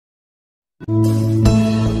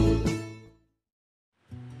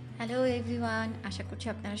Hello everyone, আশা করছি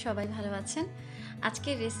আপনারা সবাই ভালো আছেন।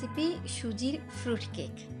 আজকের রেসিপি সুজির ফ্রুট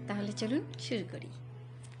কেক। তাহলে চলুন শুরু করি।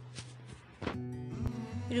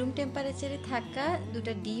 রুম টেম্পারেচারে থাকা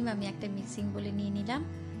দুটো ডিম আমি একটা মিক্সিং বলে নিয়ে নিলাম।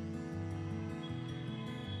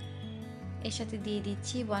 এর সাথে দিয়ে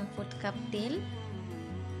দিচ্ছি 1/4 কাপ তেল,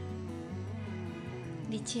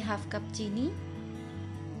 দিচ্ছি হাফ কাপ চিনি,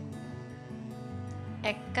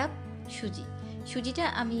 1 কাপ সুজি। সুজিটা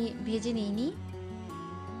আমি ভেজে নিইনি,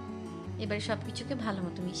 এবারে সব কিছুকে ভালো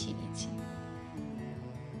মতো মিশিয়ে নিয়েছি।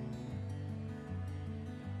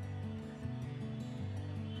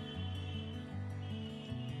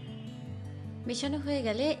 মেশানো হয়ে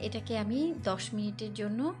গেলে এটাকে আমি 10 মিনিটের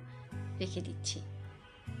জন্য রেখে দিচ্ছি।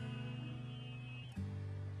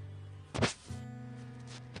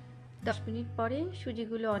 দশ মিনিট পরে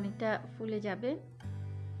সুজিগুলো অনেকটা ফুলে যাবে।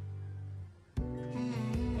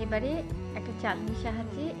 এবারে একটা চালনির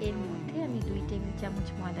সাহায্যে এর মধ্যে আমি 2 টেবিল চামচ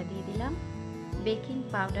ময়দা দিয়ে দিলাম, বেকিং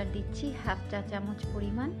পাউডার দিচ্ছি হাফ চা চামচ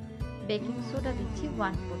পরিমাণ, বেকিং সোডা দিচ্ছি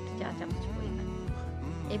 1/4 চা চামচ পরিমাণ।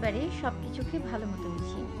 এবারে সব কিছুকে ভালো মতো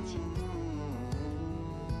মিশিয়ে নিচ্ছি।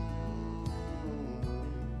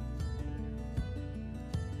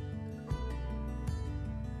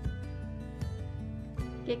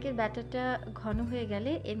 কেকের ব্যাটারটা ঘন হয়ে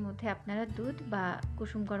গেলে এর মধ্যে আপনারা দুধ বা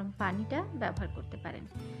কুসুম গরম পানিটা ব্যবহার করতে পারেন।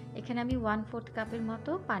 এখানে আমি 1/4 কাপের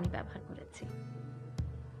মতো পানি ব্যবহার করেছি।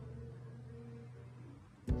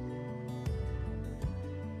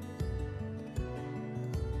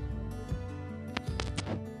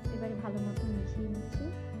 এবারে ভালো মতো মিশিয়ে নিচ্ছি।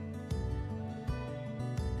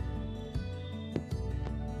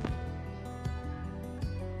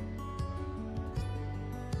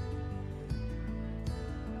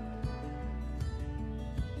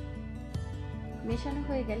 মেশানো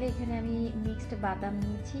হয়ে গেলে এখানে আমি মিক্সড বাদাম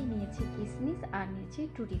নিয়েছি কিশমিশ আর নিয়েছি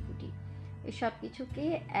টুটি ফুটি। এই সব কিছুকে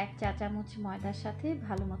 1 চা চামচ ময়দার সাথে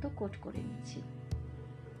ভালো মতো কোট করে নিচ্ছি।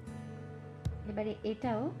 এবারে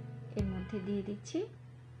এটাও এর মধ্যে দিয়ে দিচ্ছি,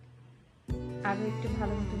 আরও একটু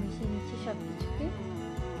ভালো মতো মিশিয়ে নিচ্ছি সব কিছুকে।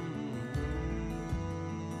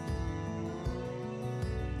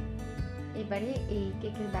 এবারে এই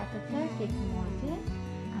কেকের ব্যাটারটা কেক মোল্ডে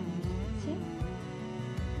আমি দিচ্ছি।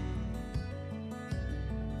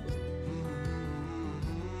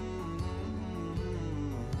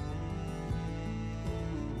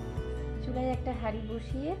 চুলায় একটা হাঁড়ি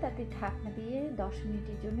বসিয়ে তাতে ঢাকনা দিয়ে 10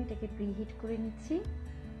 মিনিটের জন্য এটাকে প্রিহিট করে নিচ্ছি।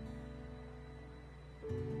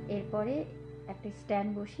 এরপরে একটা স্ট্যান্ড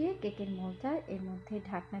বসিয়ে কেকের মোল্ডটা এর মধ্যে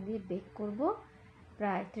ঢাকনা দিয়ে বেক করব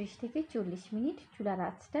প্রায় 30 থেকে 40 মিনিট। চুলার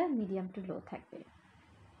আঁচটা মিডিয়াম টু লো থাকবে।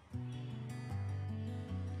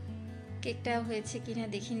 কেকটা হয়েছে কিনা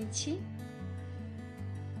দেখে নিচ্ছি।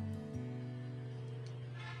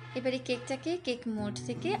 এবারে কেকটাকে কেক মোল্ড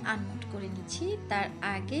থেকে আনমোল্ড করে নিচ্ছি। তার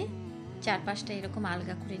আগে চারপাশটা এরকম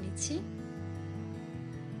আলগা করে নিচ্ছি।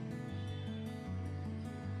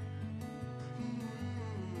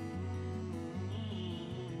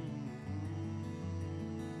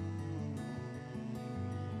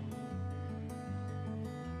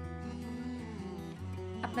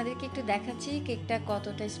 আপনাদেরকে একটু দেখাচ্ছি কেকটা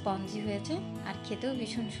কতটা স্পঞ্জি হয়েছে, আর খেতেও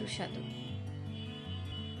ভীষণ সুস্বাদু।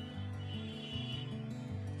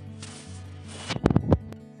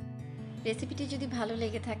 রেসিপিটি যদি ভালো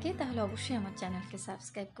লেগে থাকে তাহলে অবশ্যই আমার চ্যানেলকে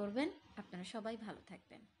সাবস্ক্রাইব করবেন। আপনারা সবাই ভালো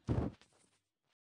থাকবেন।